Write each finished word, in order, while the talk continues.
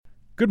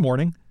Good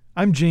morning.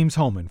 I'm James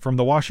Holman from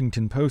The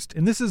Washington Post,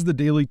 and this is the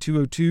Daily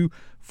 202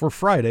 for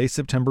Friday,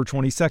 September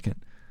 22nd.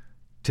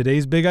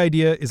 Today's big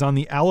idea is on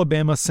the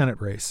Alabama Senate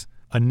race,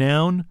 a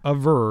noun, a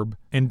verb,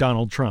 and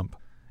Donald Trump.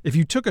 If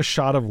you took a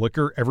shot of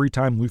liquor every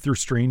time Luther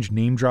Strange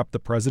name-dropped the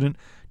president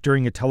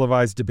during a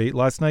televised debate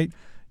last night,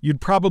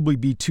 you'd probably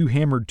be too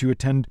hammered to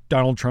attend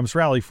Donald Trump's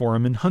rally for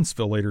him in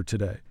Huntsville later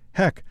today.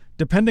 Heck,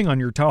 depending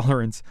on your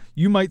tolerance,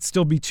 you might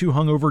still be too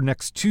hungover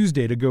next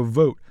Tuesday to go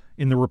vote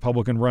in the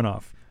Republican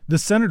runoff. The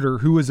senator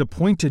who is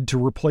appointed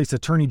to replace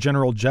Attorney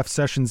General Jeff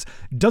Sessions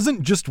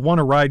doesn't just want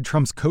to ride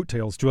Trump's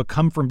coattails to a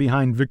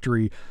come-from-behind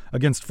victory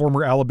against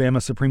former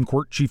Alabama Supreme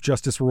Court Chief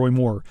Justice Roy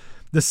Moore.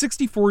 The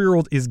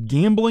 64-year-old is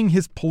gambling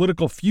his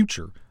political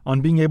future on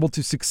being able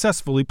to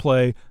successfully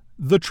play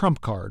the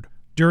Trump card.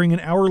 During an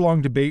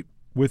hour-long debate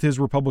with his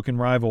Republican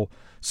rival,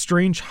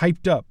 Strange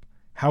hyped up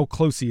how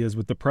close he is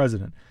with the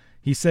president.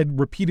 He said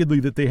repeatedly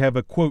that they have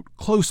a, quote,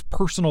 close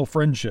personal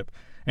friendship.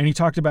 And he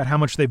talked about how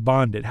much they've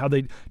bonded, how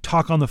they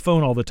talk on the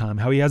phone all the time,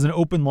 how he has an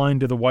open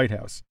line to the White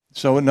House.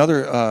 So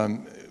another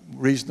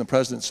reason the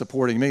president's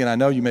supporting me, and I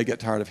know you may get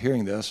tired of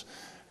hearing this,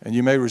 and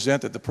you may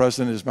resent that the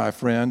president is my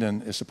friend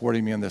and is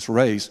supporting me in this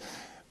race,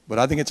 but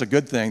I think it's a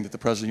good thing that the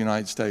president of the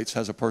United States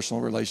has a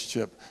personal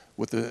relationship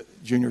with the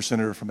junior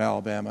senator from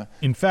Alabama.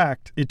 In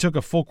fact, it took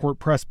a full-court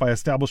press by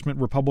establishment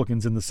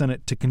Republicans in the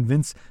Senate to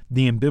convince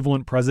the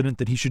ambivalent president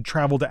that he should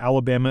travel to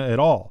Alabama at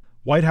all.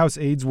 White House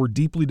aides were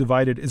deeply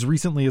divided as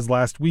recently as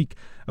last week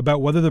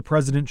about whether the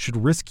president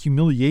should risk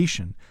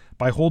humiliation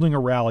by holding a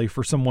rally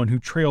for someone who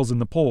trails in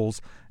the polls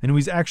and who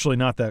he's actually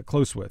not that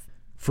close with.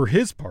 For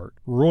his part,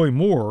 Roy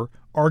Moore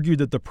argued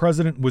that the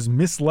president was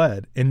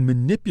misled and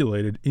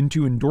manipulated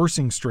into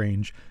endorsing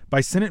Strange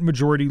by Senate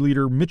Majority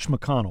Leader Mitch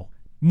McConnell.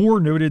 Moore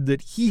noted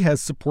that he has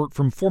support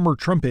from former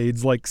Trump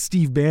aides like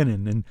Steve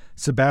Bannon and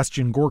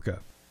Sebastian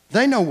Gorka.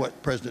 They know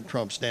what President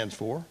Trump stands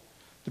for.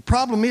 The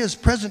problem is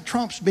President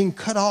Trump's being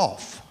cut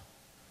off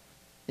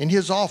in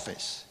his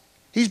office.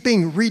 He's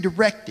being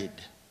redirected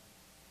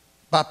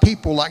by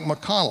people like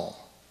McConnell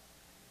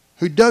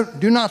who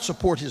do not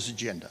support his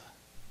agenda.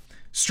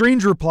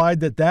 Strange replied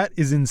that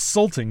is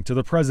insulting to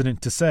the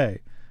president to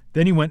say.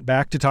 Then he went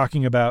back to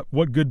talking about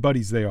what good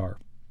buddies they are.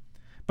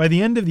 By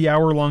the end of the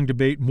hour-long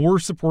debate, more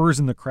supporters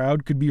in the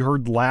crowd could be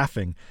heard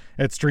laughing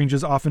at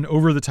Strange's often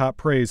over-the-top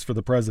praise for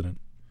the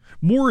president.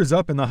 Moore is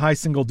up in the high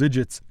single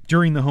digits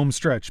during the home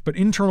stretch, but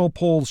internal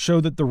polls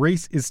show that the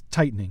race is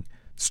tightening.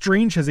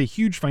 Strange has a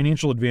huge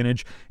financial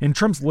advantage, and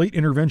Trump's late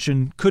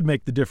intervention could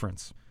make the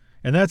difference.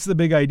 And that's the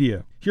big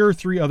idea. Here are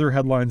 3 other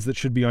headlines that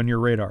should be on your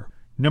radar.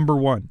 Number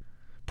 1.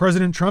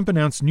 President Trump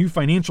announced new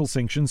financial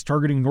sanctions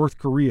targeting North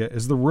Korea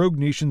as the rogue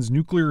nation's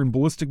nuclear and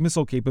ballistic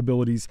missile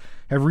capabilities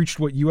have reached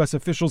what U.S.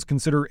 officials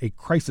consider a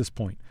crisis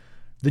point.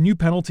 The new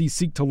penalties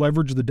seek to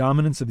leverage the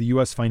dominance of the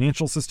U.S.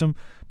 financial system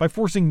by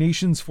forcing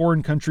nations,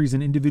 foreign countries,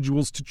 and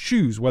individuals to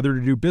choose whether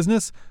to do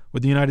business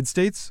with the United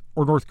States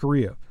or North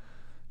Korea.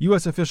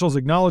 U.S. officials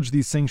acknowledge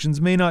these sanctions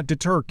may not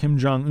deter Kim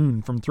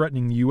Jong-un from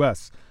threatening the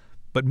U.S.,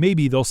 but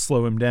maybe they'll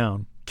slow him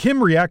down.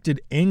 Kim reacted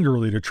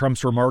angrily to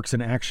Trump's remarks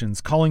and actions,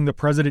 calling the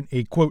president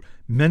a, quote,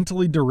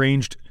 mentally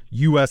deranged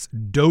U.S.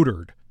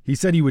 dotard. He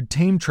said he would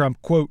tame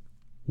Trump, quote,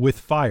 with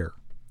fire.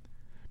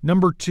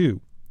 Number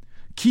 2.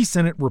 Key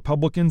Senate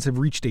Republicans have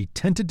reached a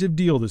tentative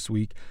deal this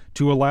week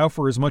to allow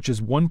for as much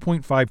as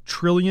 $1.5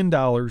 trillion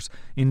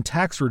in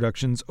tax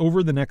reductions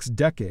over the next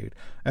decade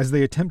as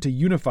they attempt to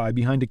unify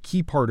behind a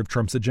key part of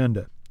Trump's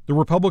agenda. The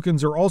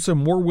Republicans are also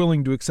more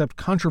willing to accept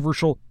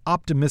controversial,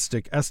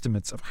 optimistic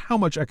estimates of how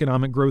much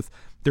economic growth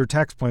their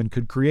tax plan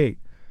could create.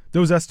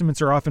 Those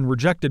estimates are often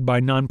rejected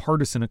by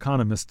nonpartisan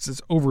economists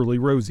as overly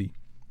rosy.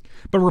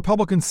 But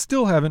Republicans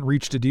still haven't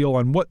reached a deal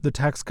on what the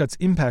tax cuts'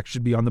 impact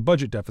should be on the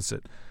budget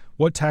deficit,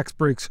 what tax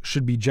breaks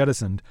should be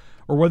jettisoned,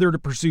 or whether to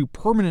pursue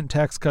permanent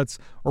tax cuts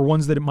or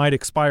ones that might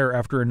expire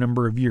after a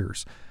number of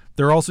years.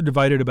 They're also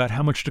divided about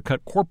how much to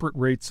cut corporate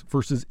rates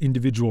versus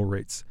individual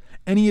rates.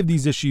 Any of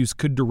these issues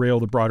could derail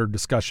the broader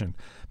discussion,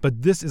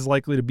 but this is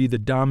likely to be the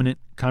dominant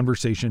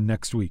conversation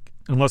next week,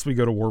 unless we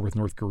go to war with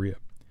North Korea.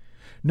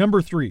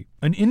 Number 3,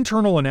 an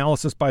internal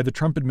analysis by the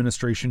Trump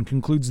administration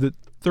concludes that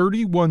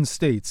 31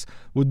 states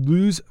would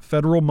lose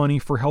federal money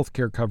for health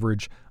care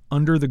coverage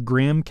under the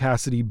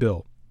Graham-Cassidy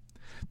bill.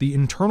 The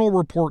internal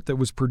report that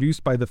was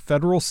produced by the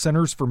Federal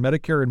Centers for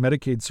Medicare and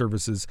Medicaid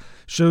Services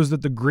shows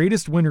that the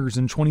greatest winners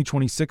in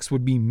 2026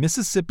 would be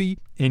Mississippi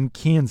and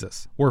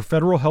Kansas, where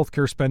federal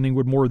healthcare spending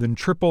would more than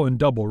triple and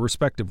double,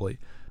 respectively.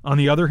 On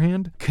the other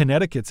hand,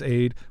 Connecticut's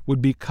aid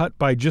would be cut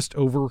by just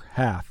over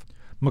half.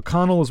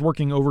 McConnell is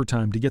working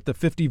overtime to get the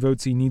 50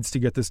 votes he needs to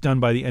get this done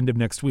by the end of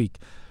next week.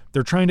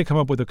 They're trying to come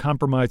up with a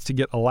compromise to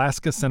get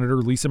Alaska Senator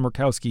Lisa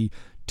Murkowski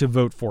to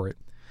vote for it.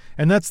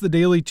 And that's the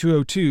Daily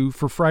 202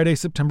 for Friday,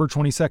 September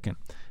 22nd.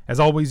 As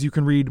always, you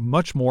can read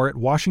much more at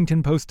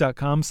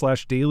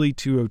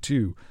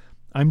WashingtonPost.com/Daily202.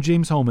 I'm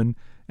James Holman,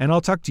 and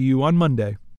I'll talk to you on Monday.